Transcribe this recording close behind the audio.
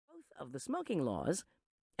of the smoking laws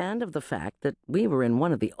and of the fact that we were in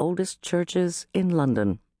one of the oldest churches in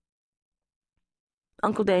London.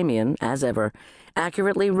 Uncle Damien, as ever,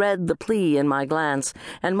 accurately read the plea in my glance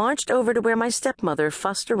and marched over to where my stepmother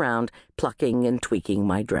fussed around, plucking and tweaking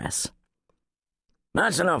my dress.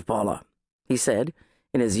 "That's enough, Paula," he said,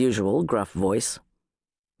 in his usual gruff voice.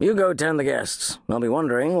 "You go tend the guests. They'll be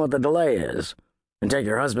wondering what the delay is. And take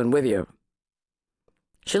your husband with you."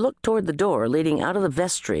 She looked toward the door leading out of the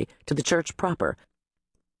vestry to the church proper,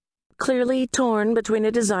 clearly torn between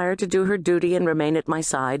a desire to do her duty and remain at my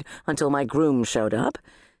side until my groom showed up,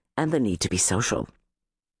 and the need to be social.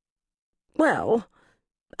 "Well,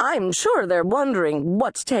 I'm sure they're wondering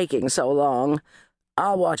what's taking so long."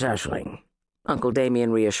 "I'll watch Aisling," Uncle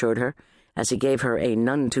Damien reassured her, as he gave her a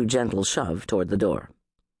none-too-gentle shove toward the door.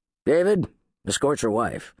 "David, escort your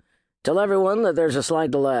wife. Tell everyone that there's a slight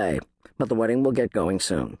delay, but the wedding will get going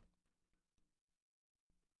soon."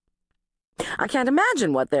 "I can't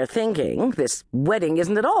imagine what they're thinking. This wedding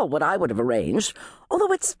isn't at all what I would have arranged,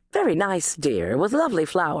 although it's very nice, dear, with lovely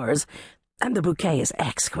flowers, and the bouquet is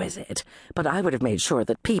exquisite, but I would have made sure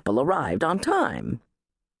that people arrived on time."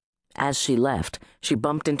 As she left, she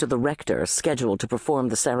bumped into the rector, scheduled to perform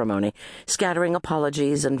the ceremony, scattering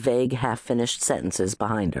apologies and vague half-finished sentences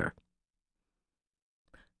behind her.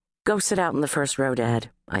 "Go sit out in the first row,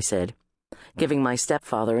 Dad," I said, giving my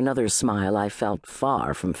stepfather another smile I felt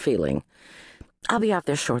far from feeling. "I'll be out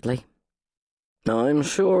there shortly." "I'm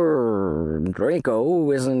sure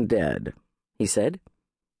Draco isn't dead," he said,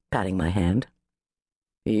 patting my hand.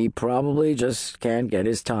 "He probably just can't get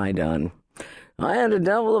his tie done. I had a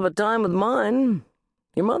devil of a time with mine.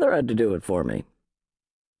 Your mother had to do it for me."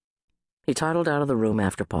 He toddled out of the room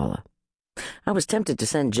after Paula. I was tempted to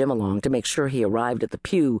send Jim along to make sure he arrived at the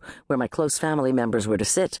pew where my close family members were to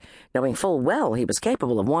sit, knowing full well he was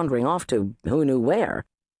capable of wandering off to who knew where.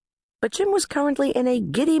 But Jim was currently in a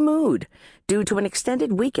giddy mood, due to an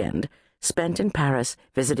extended weekend spent in Paris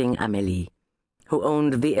visiting Amélie, who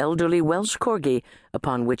owned the elderly Welsh corgi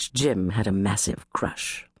upon which Jim had a massive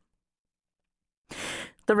crush.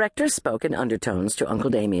 The rector spoke in undertones to Uncle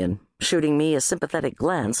Damien, shooting me a sympathetic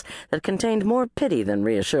glance that contained more pity than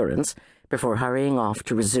reassurance, before hurrying off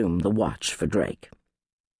to resume the watch for Drake.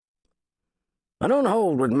 "I don't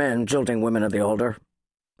hold with men jilting women at the altar,"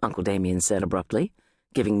 Uncle Damien said abruptly,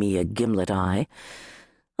 giving me a gimlet eye.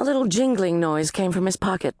 A little jingling noise came from his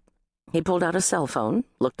pocket. He pulled out a cell phone,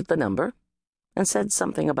 looked at the number, and said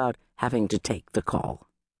something about having to take the call.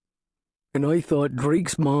 "And I thought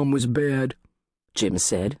Drake's mom was bad," Jim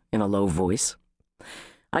said in a low voice.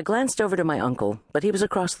 I glanced over to my uncle, but he was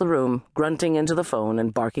across the room, grunting into the phone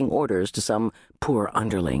and barking orders to some poor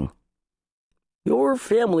underling. "Your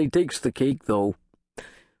family takes the cake, though.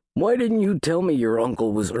 Why didn't you tell me your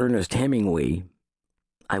uncle was Ernest Hemingway?"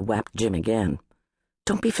 I whapped Jim again.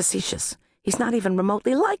 "Don't be facetious. He's not even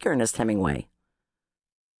remotely like Ernest Hemingway."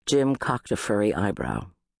 Jim cocked a furry eyebrow.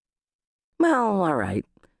 "Well, all right.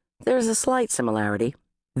 There's a slight similarity.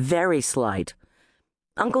 Very slight.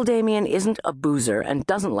 Uncle Damien isn't a boozer and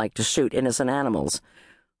doesn't like to shoot innocent animals,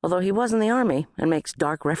 although he was in the army and makes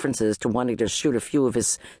dark references to wanting to shoot a few of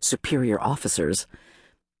his superior officers.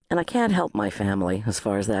 And I can't help my family, as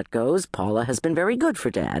far as that goes. Paula has been very good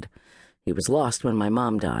for Dad. He was lost when my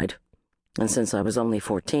mom died, and since I was only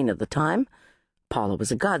 14 at the time, Paula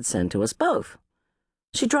was a godsend to us both.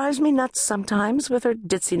 She drives me nuts sometimes with her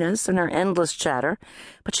ditziness and her endless chatter,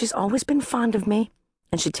 but she's always been fond of me,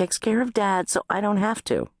 and she takes care of Dad so I don't have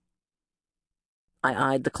to." I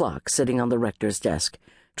eyed the clock sitting on the rector's desk,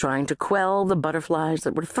 trying to quell the butterflies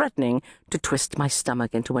that were threatening to twist my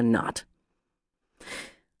stomach into a knot.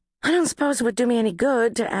 "I don't suppose it would do me any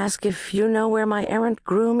good to ask if you know where my errant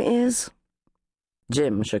groom is?"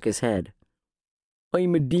 Jim shook his head.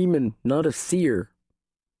 "I'm a demon, not a seer.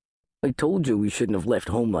 I told you we shouldn't have left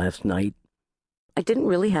home last night." I didn't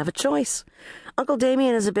really have a choice. Uncle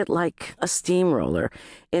Damien is a bit like a steamroller,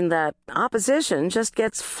 in that opposition just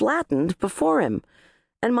gets flattened before him,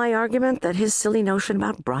 and my argument that his silly notion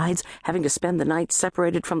about brides having to spend the night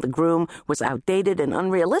separated from the groom was outdated and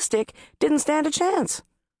unrealistic didn't stand a chance.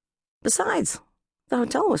 Besides, the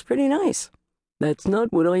hotel was pretty nice. "That's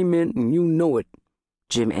not what I meant, and you know it,"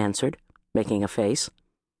 Jim answered, making a face.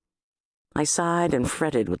 I sighed and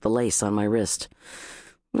fretted with the lace on my wrist.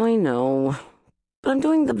 "I know, but I'm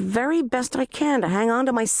doing the very best I can to hang on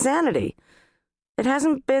to my sanity. It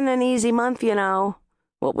hasn't been an easy month, you know,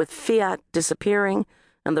 what with Fiat disappearing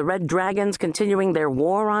and the Red Dragons continuing their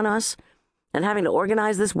war on us, and having to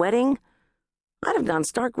organize this wedding. I'd have gone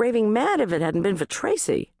stark raving mad if it hadn't been for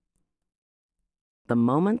Tracy." The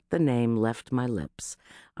moment the name left my lips,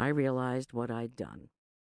 I realized what I'd done.